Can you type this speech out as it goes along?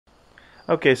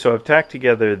Okay, so I've tacked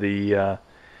together the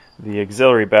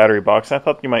auxiliary battery box. I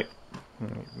thought you might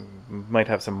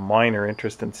have some minor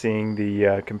interest in seeing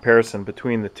the comparison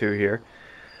between the two here.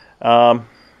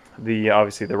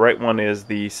 Obviously the right one is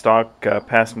the stock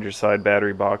passenger side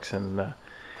battery box, and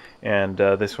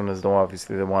this one is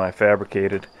obviously the one I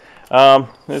fabricated.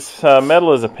 This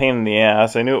metal is a pain in the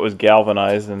ass. I knew it was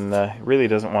galvanized, and it really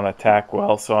doesn't want to tack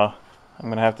well, so I'm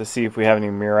going to have to see if we have any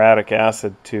muriatic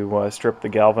acid to strip the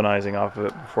galvanizing off of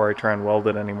it before I try and weld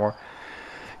it anymore.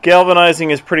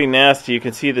 Galvanizing is pretty nasty. You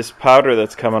can see this powder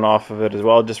that's coming off of it as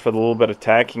well, just for the little bit of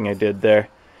tacking I did there.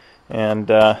 And,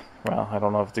 well, I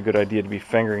don't know if it's a good idea to be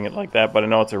fingering it like that, but I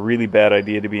know it's a really bad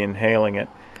idea to be inhaling it.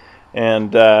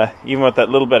 And even with that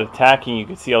little bit of tacking, you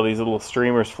can see all these little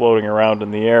streamers floating around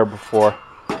in the air before.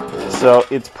 So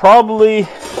it's probably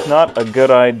not a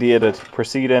good idea to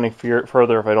proceed any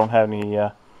further if I don't have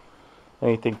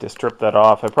anything to strip that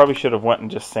off. I probably should have went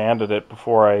and just sanded it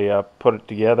before I put it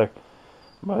together.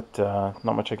 But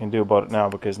not much I can do about it now,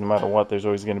 because no matter what, there's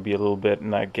always going to be a little bit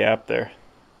in that gap there.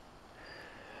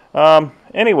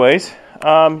 Anyways,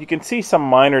 you can see some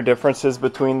minor differences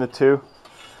between the two.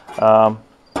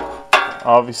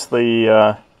 Obviously,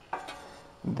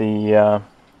 the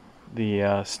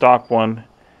stock one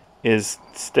is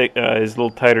a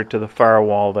little tighter to the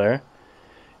firewall there,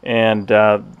 and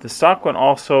the stock one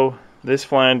also, this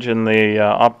flange and the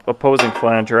opposing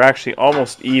flange are actually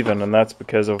almost even, and that's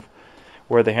because of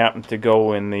where they happen to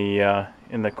go in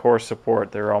the core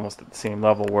support. They're almost at the same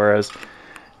level, whereas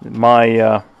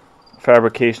my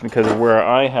fabrication, because of where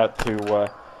I had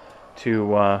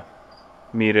to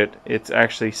meet it, it's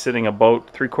actually sitting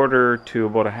about 3/4 to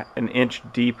about an inch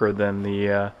deeper than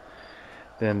the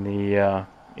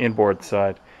inboard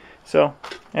side. So,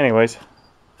 anyways,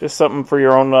 just something for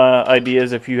your own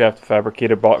ideas if you have to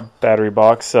fabricate a battery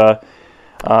box.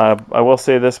 I will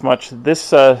say this much: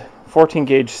 this 14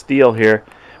 gauge steel here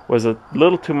was a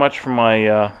little too much for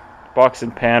my box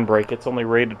and pan brake. It's only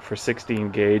rated for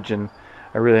 16 gauge, and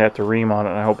I really had to ream on it,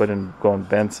 and I hope I didn't go and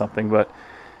bend something, but,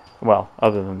 well,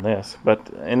 other than this. But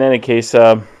in any case,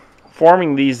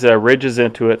 forming these ridges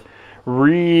into it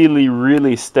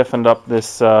really stiffened up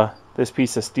this this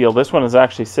piece of steel. This one is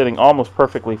actually sitting almost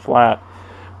perfectly flat,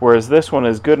 whereas this one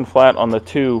is good and flat on the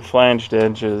two flanged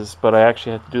edges, but I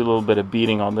actually had to do a little bit of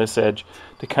beating on this edge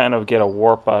to kind of get a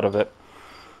warp out of it.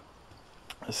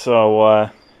 So,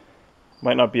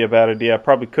 might not be a bad idea. I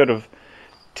probably could have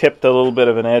tipped a little bit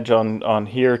of an edge on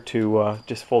here to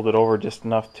just fold it over just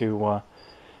enough to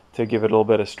give it a little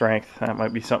bit of strength. That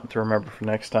might be something to remember for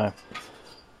next time.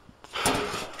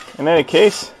 In any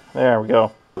case, there we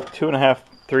go.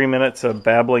 2.5–3 minutes of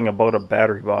babbling about a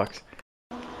battery box.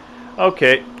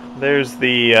 Okay, there's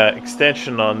the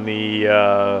extension on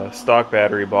the stock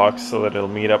battery box so that it'll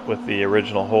meet up with the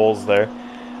original holes there.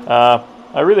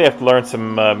 I really have to learn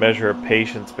some measure of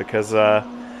patience, because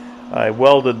I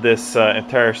welded this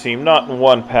entire seam, not in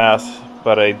one pass,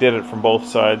 but I did it from both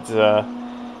sides.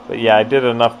 But yeah, I did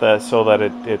enough so that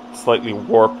it slightly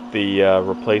warped the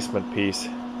replacement piece,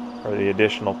 or the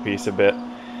additional piece a bit.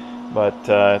 But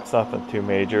it's nothing too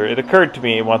major. It occurred to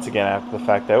me, once again after the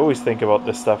fact, I always think about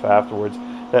this stuff afterwards,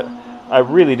 that I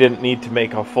really didn't need to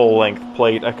make a full-length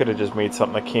plate. I could have just made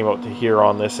something that came out to here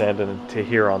on this end and to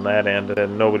here on that end,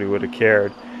 and nobody would have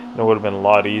cared. It would have been a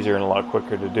lot easier and a lot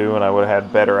quicker to do, and I would have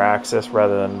had better access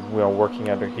rather than, working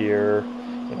under here.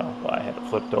 I had it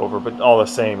flipped over, but all the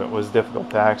same, it was difficult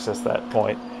to access that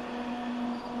point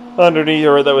underneath,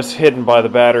 or that was hidden by the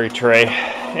battery tray.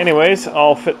 Anyways,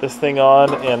 I'll fit this thing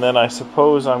on, and then I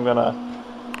suppose I'm gonna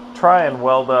try and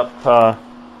weld up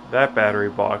that battery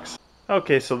box.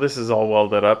 Okay, so this is all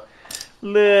welded up.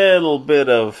 Little bit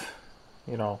of,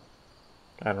 I don't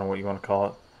know what you want to call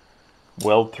it,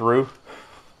 weld through.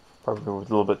 Probably with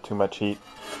a little bit too much heat.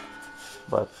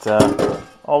 But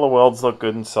all the welds look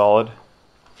good and solid.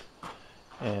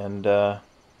 And I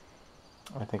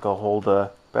think I'll hold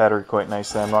the battery quite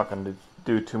nicely. I'm not going to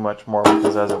do too much more,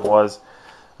 because as it was,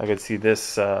 I could see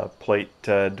this plate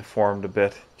deformed a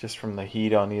bit just from the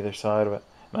heat on either side of it.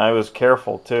 And I was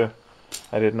careful too.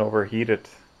 I didn't overheat it.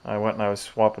 I went and I was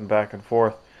swapping back and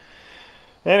forth.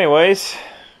 Anyways,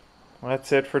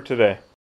 that's it for today.